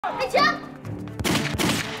枪！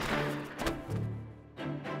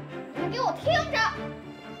你给我听着，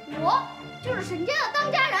我就是沈家的当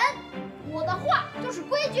家人，我的话就是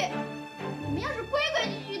规矩。你们要是规规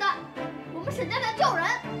矩矩的，我们沈家在救人；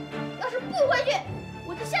要是不规矩，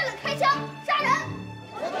我就下令开枪杀人。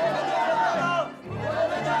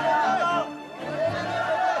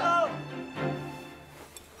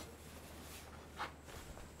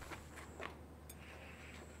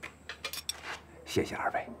谢谢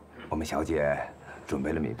二位，我们小姐准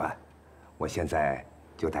备了米饭，我现在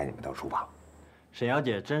就带你们到厨房。沈小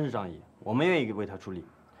姐真是仗义，我们愿意为她出力。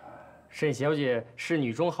沈小姐是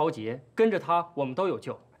女中豪杰，跟着她我们都有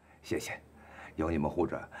救。谢谢，有你们护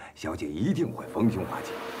着，小姐一定会逢凶化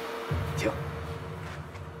吉。请。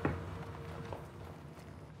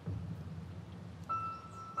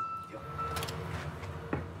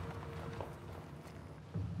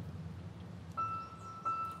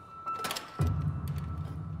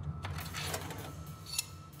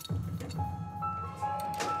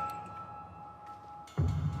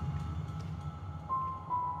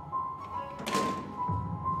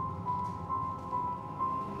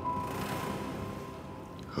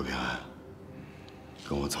何平安，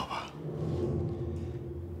跟我走吧。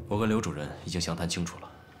我跟刘主任已经详谈清楚了，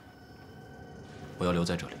我要留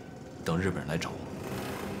在这里，等日本人来找我。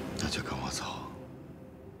那就跟我走。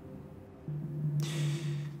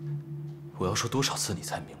我要说多少次你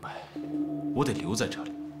才明白？我得留在这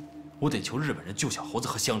里，我得求日本人救小猴子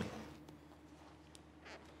和乡里。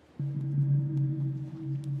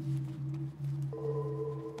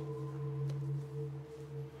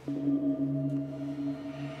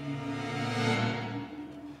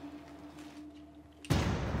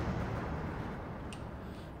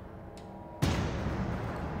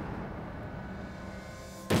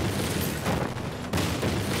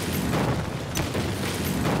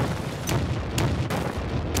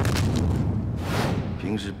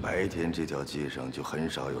平时白天这条街上就很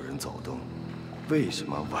少有人走动，为什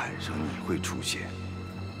么晚上你会出现？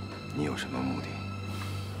你有什么目的？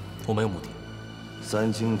我没有目的。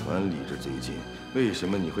三青团离这最近，为什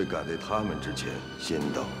么你会赶在他们之前先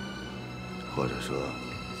到？或者说，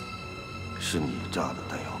是你炸的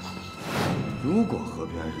弹药库？如果何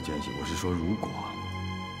平安是奸细，我是说如果，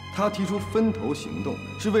他提出分头行动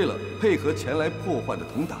是为了配合前来破坏的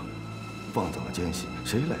同党，放走了奸细，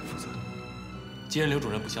谁来负责？既然刘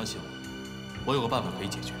主任不相信我，我有个办法可以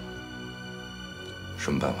解决。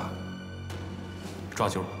什么办法？抓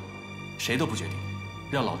阄，谁都不决定，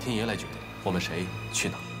让老天爷来决定我们谁去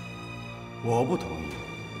哪。我不同意。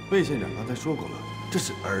魏县长刚才说过了，这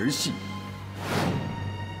是儿戏。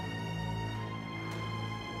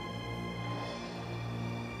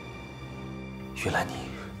原来你……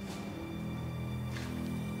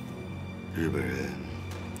日本人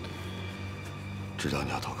知道你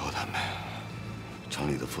要投靠他们。城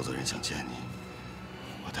里的负责人想见你，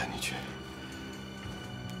我带你去。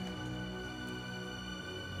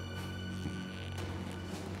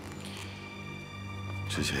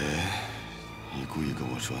之前你故意跟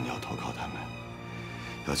我说你要投靠他们，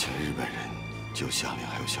要请日本人救乡里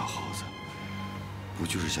还有小猴子，不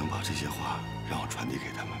就是想把这些话让我传递给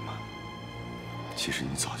他们吗？其实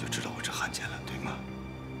你早就知道我是汉奸了，对吗？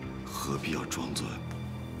何必要装作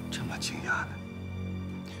这么惊讶呢？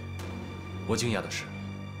我惊讶的是，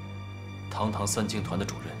堂堂三青团的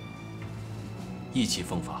主任，意气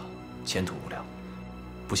风发，前途无量，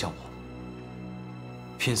不像我，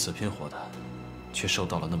拼死拼活的，却受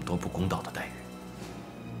到了那么多不公道的待遇，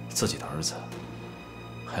自己的儿子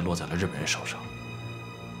还落在了日本人手上。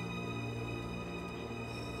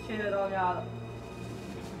谢谢当家的，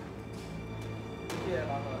谢谢大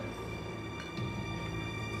少爷，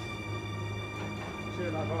谢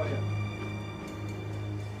谢大少爷。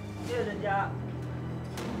谢谢沈家。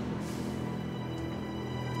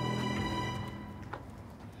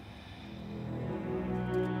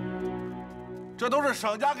这都是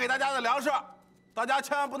省家给大家的粮食，大家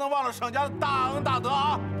千万不能忘了省家的大恩大德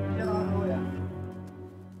啊！谢谢大少爷。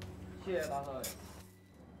谢谢大少爷。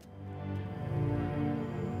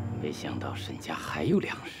没想到沈家还有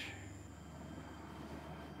粮食，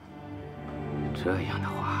这样的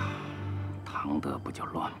话，唐德不就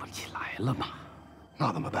乱不起来了吗？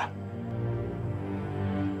那怎么办？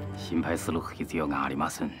心配する必要がありま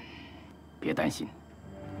せん。别担心，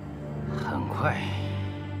很快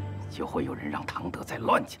就会有人让唐德再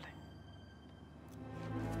乱起来。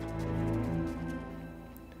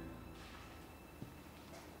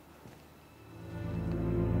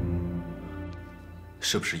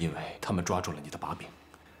是不是因为他们抓住了你的把柄，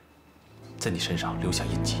在你身上留下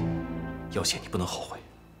印记，要挟你不能后悔？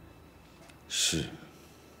是，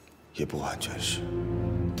也不完全是。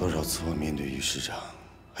多少次我面对于市长，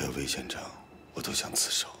还有魏县长，我都想自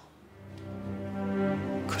首，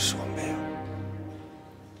可是我没有。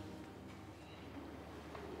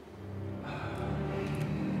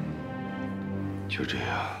就这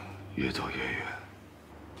样，越走越远，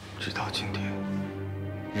直到今天。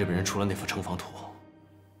日本人除了那幅城防图，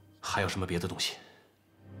还有什么别的东西？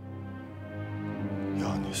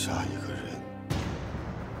要你杀一个人。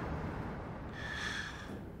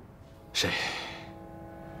谁？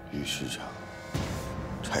于市长、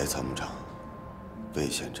柴参谋长、魏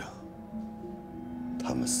县长，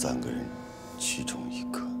他们3个人其中一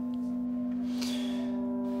个。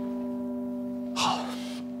好，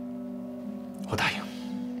我答应。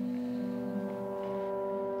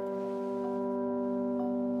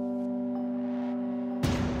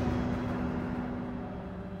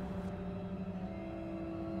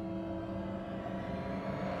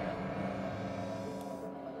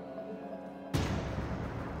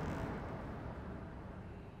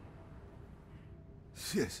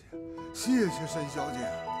谢谢沈小姐。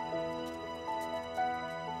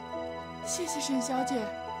谢谢沈小姐，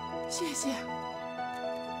谢谢。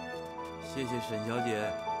谢谢沈小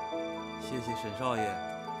姐，谢谢沈少爷。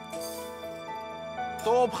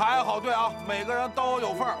都排好队啊，每个人都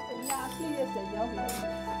有份儿。谢谢沈小姐。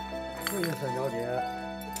谢谢沈小姐。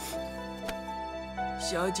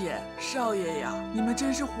小姐、少爷呀，你们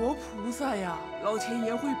真是活菩萨呀！老天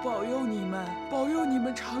爷会保佑你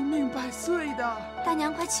们长命百岁的。大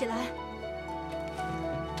娘，快起来！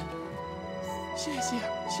谢谢，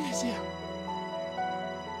谢谢。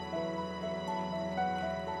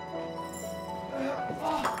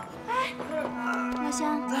哎，老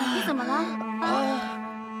乡，你怎么了？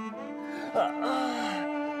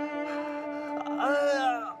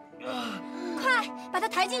快把他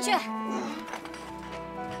抬进去！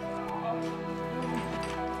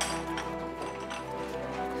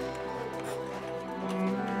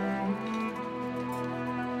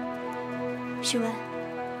许文，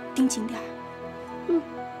盯紧点儿。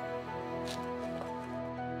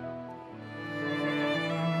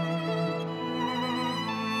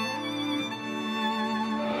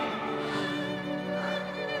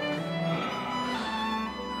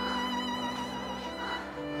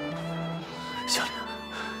小玲，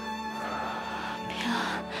平儿，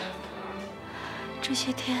这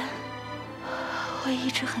些天我一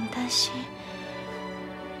直很担心。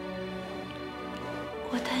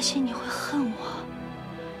我担心你会恨我。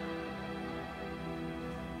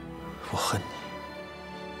我恨你。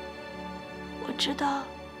我知道，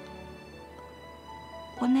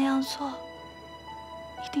我那样做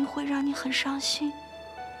一定会让你很伤心。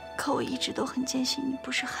可我一直都很坚信你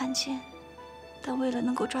不是汉奸，但为了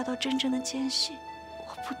能够抓到真正的奸细，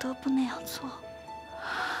我不得不那样做。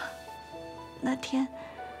那天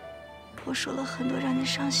我说了很多让你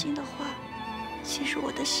伤心的话，其实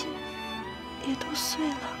我的心也都碎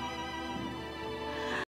了。